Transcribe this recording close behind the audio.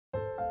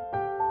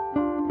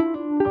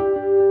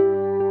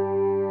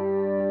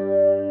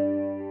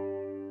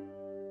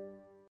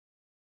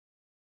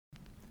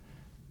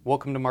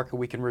Welcome to Market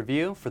Week in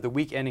Review for the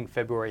week ending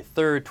February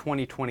 3rd,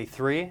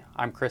 2023.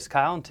 I'm Chris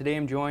Kyle, and today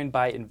I'm joined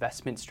by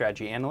investment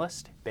strategy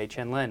analyst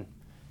Bei-Chen Lin.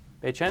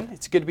 Bei-Chen,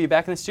 it's good to be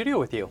back in the studio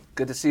with you.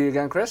 Good to see you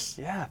again, Chris.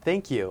 Yeah,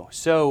 thank you.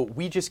 So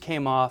we just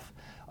came off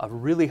a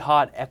really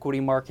hot equity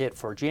market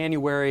for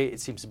January.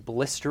 It seems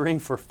blistering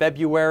for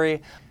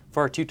February.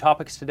 For our two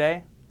topics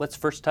today, let's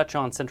first touch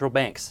on central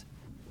banks.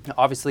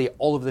 Obviously,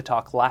 all of the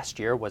talk last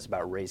year was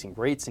about raising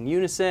rates in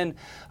unison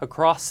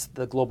across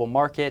the global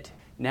market.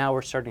 Now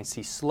we're starting to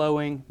see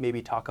slowing,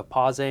 maybe talk of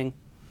pausing.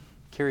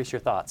 Curious your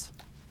thoughts.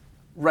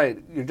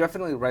 Right. You're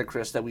definitely right,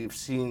 Chris, that we've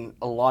seen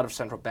a lot of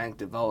central bank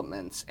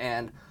developments.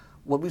 And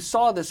what we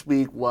saw this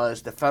week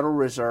was the Federal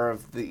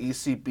Reserve, the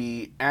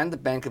ECB, and the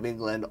Bank of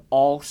England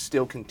all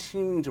still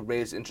continuing to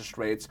raise interest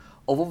rates,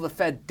 although the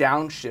Fed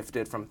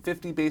downshifted from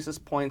 50 basis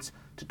points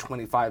to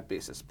 25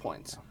 basis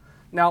points.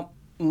 Now,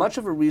 much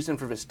of a reason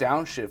for this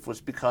downshift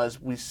was because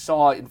we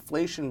saw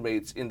inflation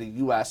rates in the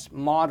U.S.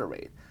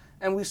 moderate.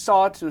 And we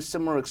saw, to a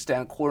similar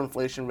extent, core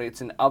inflation rates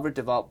in other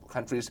developed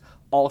countries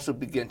also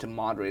begin to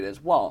moderate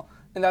as well.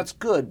 And that's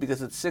good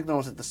because it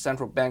signals that the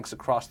central banks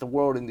across the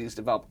world in these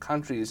developed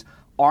countries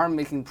are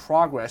making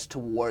progress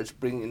towards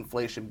bringing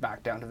inflation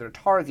back down to their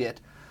target.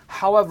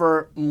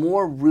 However,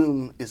 more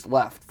room is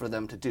left for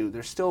them to do.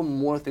 There's still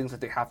more things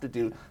that they have to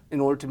do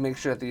in order to make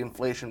sure that the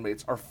inflation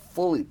rates are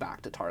fully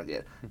back to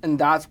target. And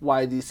that's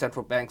why these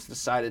central banks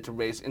decided to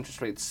raise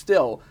interest rates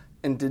still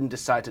and didn't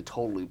decide to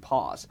totally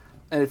pause.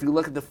 And if you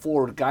look at the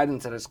forward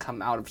guidance that has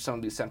come out of some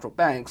of these central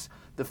banks,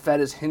 the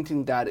Fed is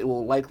hinting that it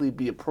will likely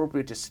be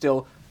appropriate to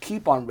still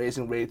keep on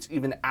raising rates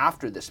even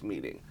after this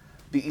meeting.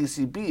 The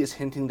ECB is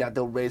hinting that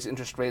they'll raise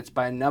interest rates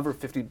by another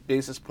 50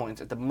 basis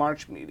points at the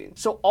March meeting.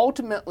 So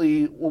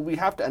ultimately, what we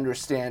have to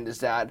understand is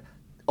that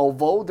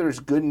although there's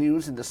good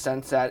news in the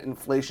sense that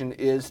inflation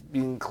is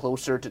being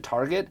closer to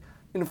target,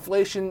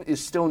 inflation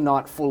is still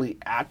not fully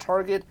at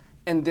target,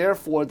 and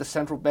therefore the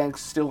central banks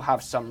still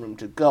have some room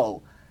to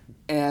go.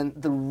 And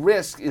the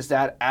risk is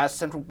that as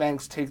central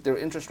banks take their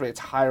interest rates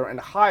higher and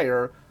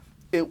higher,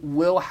 it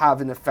will have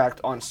an effect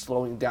on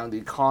slowing down the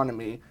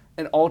economy.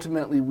 And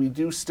ultimately, we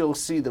do still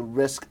see the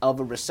risk of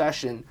a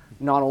recession,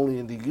 not only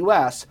in the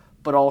U.S.,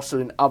 but also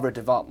in other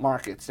developed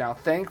markets. Now,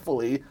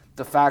 thankfully,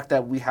 the fact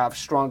that we have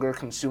stronger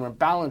consumer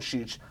balance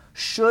sheets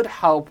should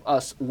help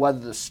us weather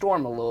the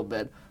storm a little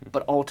bit,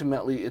 but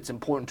ultimately, it's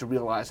important to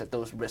realize that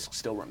those risks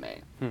still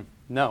remain.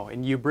 No,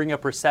 and you bring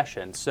up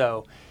recession.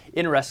 So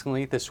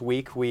interestingly, this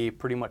week we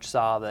pretty much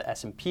saw the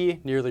S&P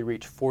nearly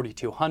reach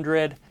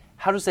 4,200.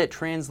 How does that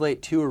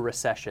translate to a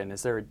recession?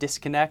 Is there a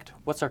disconnect?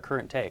 What's our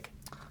current take?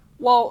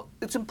 Well,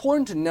 it's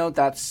important to note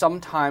that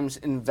sometimes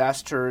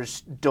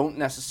investors don't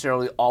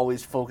necessarily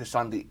always focus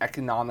on the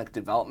economic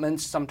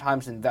developments.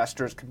 Sometimes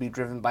investors can be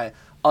driven by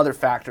other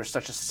factors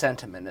such as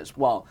sentiment as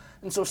well.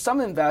 And so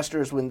some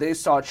investors, when they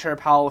saw Chair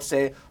Powell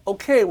say,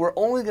 okay, we're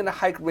only going to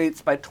hike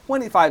rates by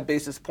 25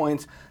 basis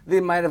points, they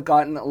might have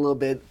gotten a little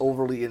bit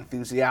overly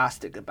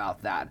enthusiastic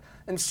about that.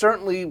 And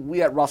certainly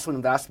we at Russell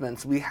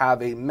Investments, we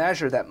have a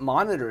measure that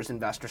monitors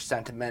investor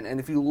sentiment. And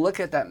if you look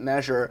at that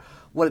measure,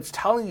 what it's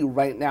telling you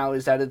right now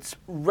is that it's,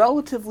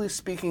 relatively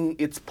speaking,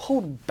 it's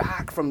pulled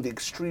back from the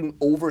extreme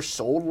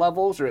oversold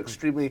levels or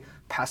extremely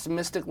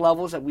pessimistic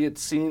levels that we had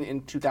seen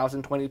in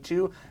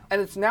 2022.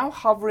 And it's now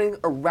hovering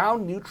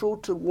around neutral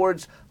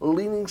towards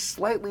leaning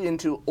slightly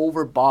into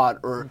overbought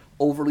or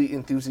overly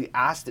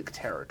enthusiastic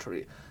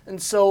territory.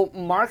 And so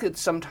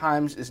markets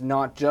sometimes is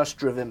not just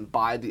driven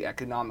by the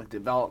economic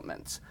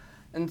developments.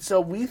 And so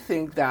we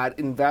think that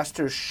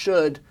investors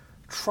should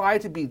try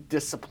to be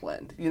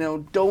disciplined.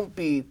 Don't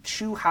be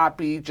too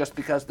happy just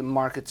because the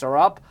markets are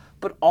up,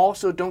 but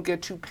also don't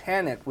get too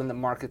panicked when the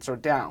markets are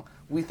down.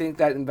 We think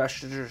that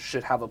investors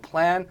should have a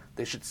plan,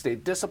 they should stay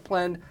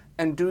disciplined,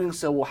 and doing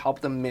so will help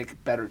them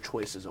make better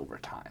choices over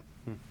time.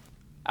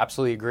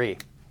 Absolutely agree.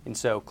 And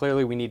so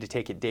clearly we need to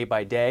take it day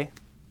by day.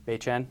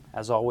 Bei-Chen,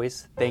 as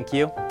always, thank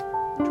you.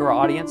 To our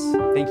audience,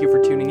 thank you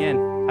for tuning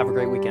in. Have a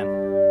great weekend.